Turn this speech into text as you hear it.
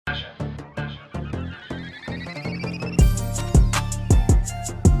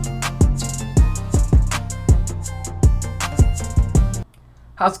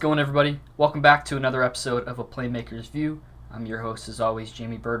How's it going, everybody? Welcome back to another episode of A Playmaker's View. I'm your host, as always,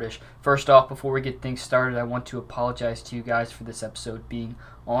 Jamie Burdish. First off, before we get things started, I want to apologize to you guys for this episode being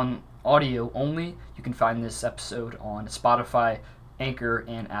on audio only. You can find this episode on Spotify, Anchor,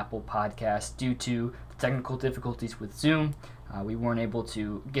 and Apple Podcasts due to the technical difficulties with Zoom. We weren't able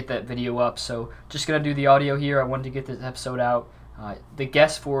to get that video up, so just going to do the audio here. I wanted to get this episode out. The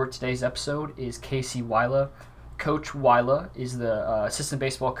guest for today's episode is Casey Wila. Coach Wila is the assistant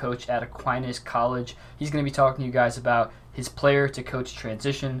baseball coach at Aquinas College. He's going to be talking to you guys about his player to coach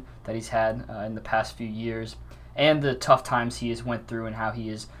transition that he's had in the past few years and the tough times he has went through and how he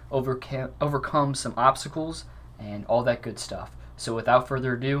has overcome some obstacles and all that good stuff. So without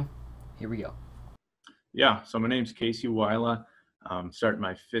further ado, here we go. Yeah, so my name's Casey Wila. Starting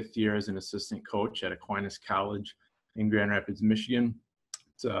my fifth year as an assistant coach at Aquinas College in Grand Rapids, Michigan.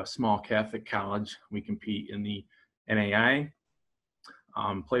 It's a small Catholic college. We compete in the NAI.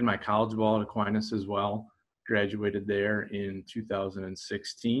 Played my college ball at Aquinas as well. Graduated there in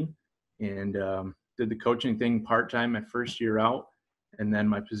 2016 and did the coaching thing part-time my first year out. And then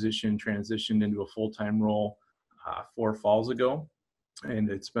my position transitioned into a full-time role 4 falls ago. And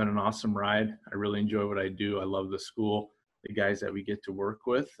it's been an awesome ride. I really enjoy what I do. I love the school, the guys that we get to work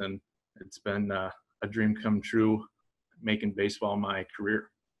with, and it's been a dream come true making baseball my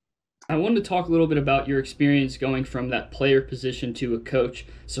career. I wanted to talk a little bit about your experience going from that player position to a coach.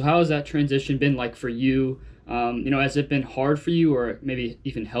 So how has that transition been like for you? Has it been hard for you or maybe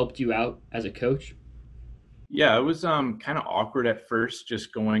even helped you out as a coach? Yeah, it was kind of awkward at first,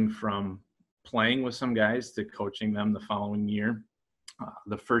 just going from playing with some guys to coaching them the following year.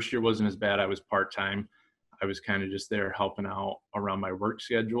 The first year wasn't as bad. I was part-time. I was kind of just there helping out around my work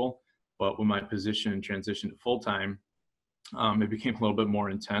schedule. But when my position transitioned to full-time, it became a little bit more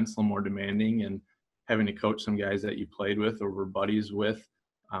intense, a little more demanding, and having to coach some guys that you played with or were buddies with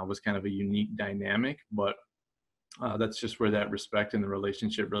was kind of a unique dynamic. But that's just where that respect and the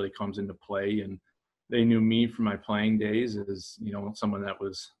relationship really comes into play. And they knew me from my playing days as, someone that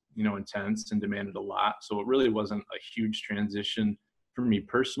was, intense and demanded a lot. So it really wasn't a huge transition for me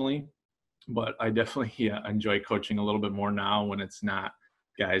personally, but I definitely enjoy coaching a little bit more now when it's not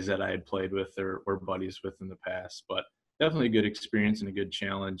guys that I had played with or buddies with in the past. But definitely a good experience and a good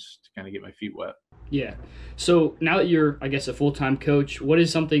challenge to kind of get my feet wet. Yeah. So now that you're, I guess, a full-time coach, what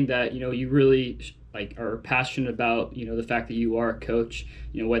is something that, you really are passionate about, the fact that you are a coach,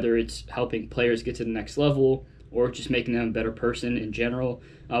 whether it's helping players get to the next level or just making them a better person in general.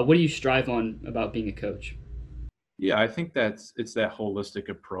 What do you strive on about being a coach? Yeah, I think it's that holistic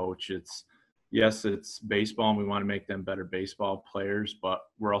approach. It's baseball and we want to make them better baseball players, but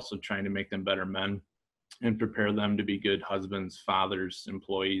we're also trying to make them better men and prepare them to be good husbands, fathers,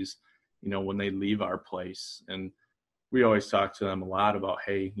 employees, when they leave our place. And we always talk to them a lot about,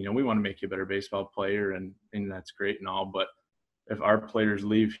 hey, we want to make you a better baseball player, and that's great and all, but if our players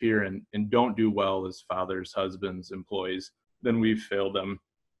leave here and don't do well as fathers, husbands, employees, then we've failed them,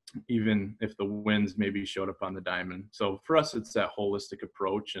 even if the wins maybe showed up on the diamond. So for us, it's that holistic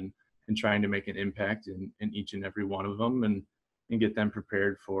approach and trying to make an impact in each and every one of them and get them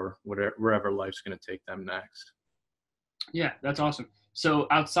prepared for wherever life's going to take them next. Yeah, that's awesome. So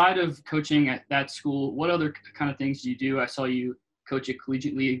outside of coaching at that school, what other kind of things do you do? I saw you coach a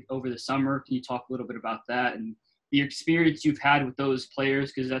collegiate league over the summer. Can you talk a little bit about that and the experience you've had with those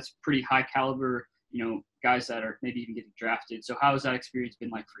players? Because that's pretty high caliber, guys that are maybe even getting drafted. So how has that experience been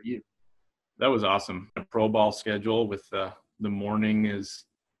like for you? That was awesome. A pro ball schedule with the morning is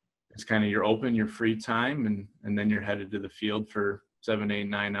kind of your free time, and then you're headed to the field for 7, 8,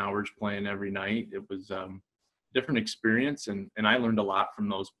 9 hours playing every night. It was different experience, and I learned a lot from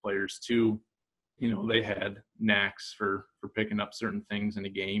those players too. They had knacks for picking up certain things in a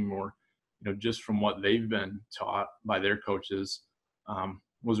game, or just from what they've been taught by their coaches.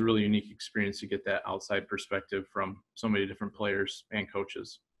 Was a really unique experience to get that outside perspective from so many different players and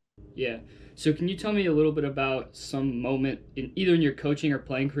coaches. Yeah. So can you tell me a little bit about some moment in either in your coaching or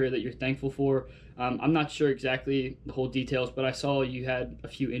playing career that you're thankful for? I'm not sure exactly the whole details, but I saw you had a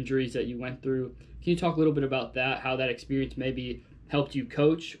few injuries that you went through. Can you talk a little bit about that, how that experience maybe helped you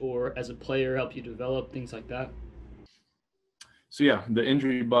coach or as a player helped you develop, things like that? So yeah, the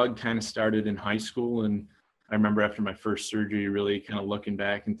injury bug kind of started in high school, and I remember after my first surgery, really kind of looking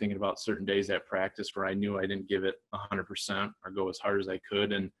back and thinking about certain days at practice where I knew I didn't give it 100% or go as hard as I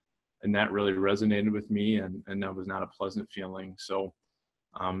could, and that really resonated with me, and that was not a pleasant feeling. So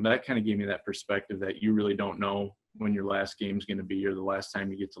that kind of gave me that perspective that you really don't know when your last game is going to be or the last time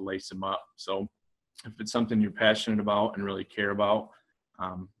you get to lace them up. So if it's something you're passionate about and really care about,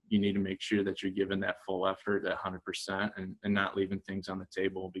 you need to make sure that you're giving that full effort at 100% and not leaving things on the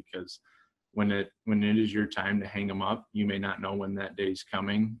table, because when it is your time to hang them up, you may not know when that day's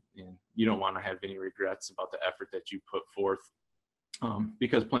coming, and you don't want to have any regrets about the effort that you put forth.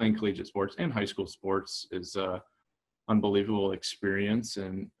 Because playing collegiate sports and high school sports is a unbelievable experience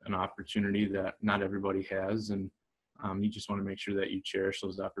and an opportunity that not everybody has, and you just want to make sure that you cherish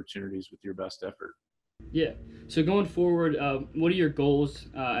those opportunities with your best effort. Yeah. So going forward, what are your goals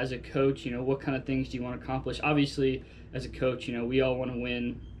as a coach? What kind of things do you want to accomplish? Obviously, as a coach, we all want to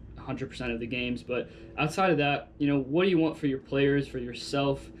win 100% of the games, but outside of that, what do you want for your players, for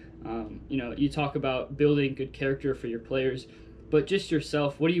yourself? You talk about building good character for your players, but just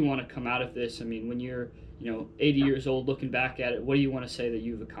yourself, what do you want to come out of this? I mean, when you're 80 years old, looking back at it, what do you want to say that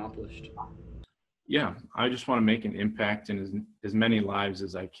you've accomplished? Yeah, I just want to make an impact in as many lives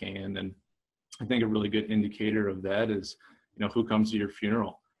as I can. And I think a really good indicator of that is, who comes to your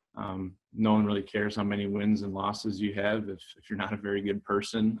funeral. No one really cares how many wins and losses you have. If you're not a very good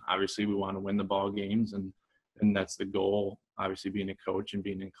person, obviously we want to win the ball games, and that's the goal, obviously being a coach and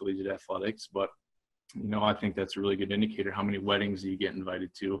being in collegiate athletics. But, I think that's a really good indicator. How many weddings do you get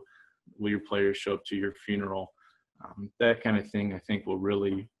invited to? Will your players show up to your funeral? That kind of thing, I think, will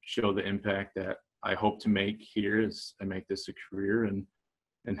really show the impact that I hope to make here as I make this a career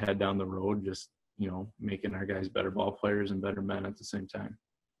and head down the road, just, making our guys better ball players and better men at the same time.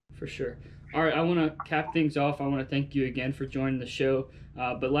 For sure. All right, I want to cap things off. I want to thank you again for joining the show.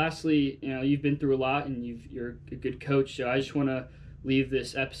 But lastly, you've been through a lot, and you're a good coach. So I just want to leave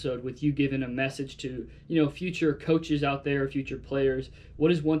this episode with you giving a message to future coaches out there, future players.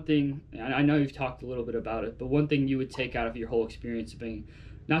 What is one thing? I know you've talked a little bit about it, but one thing you would take out of your whole experience of being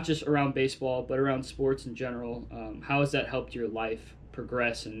not just around baseball, but around sports in general? How has that helped your life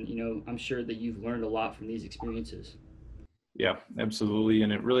progress? And I'm sure that you've learned a lot from these experiences. Yeah, absolutely.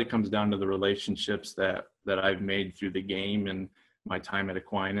 And it really comes down to the relationships that I've made through the game and my time at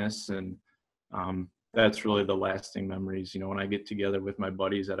Aquinas. And that's really the lasting memories. When I get together with my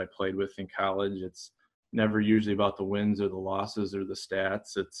buddies that I played with in college, it's never usually about the wins or the losses or the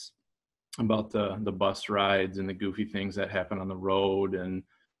stats. It's about the bus rides and the goofy things that happen on the road, and,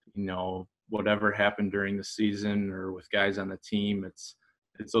 whatever happened during the season or with guys on the team. It's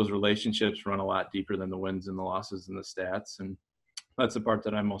those relationships run a lot deeper than the wins and the losses and the stats. And that's the part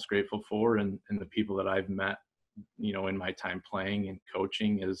that I'm most grateful for. And the people that I've met, in my time playing and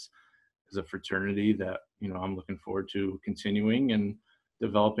coaching is a fraternity that, I'm looking forward to continuing and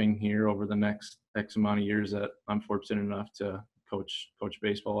developing here over the next X amount of years that I'm fortunate enough to coach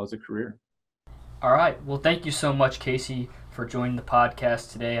baseball as a career. All right. Well, thank you so much, Casey, for joining the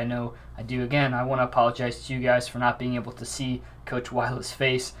podcast today. I know I do. Again, I want to apologize to you guys for not being able to see Coach Weila's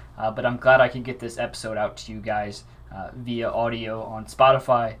face, but I'm glad I could get this episode out to you guys via audio on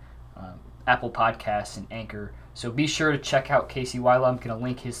Spotify, Apple Podcasts, and Anchor. So be sure to check out Casey Weila. I'm going to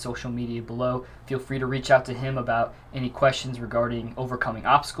link his social media below. Feel free to reach out to him about any questions regarding overcoming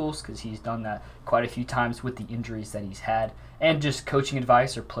obstacles, because he's done that quite a few times with the injuries that he's had, and just coaching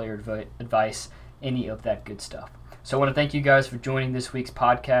advice or player advice, any of that good stuff. So I want to thank you guys for joining this week's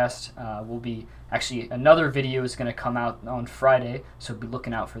podcast. Another video is going to come out on Friday, so be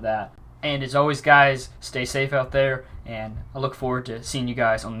looking out for that. And as always, guys, stay safe out there, and I look forward to seeing you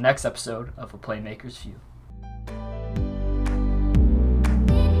guys on the next episode of A Playmaker's View.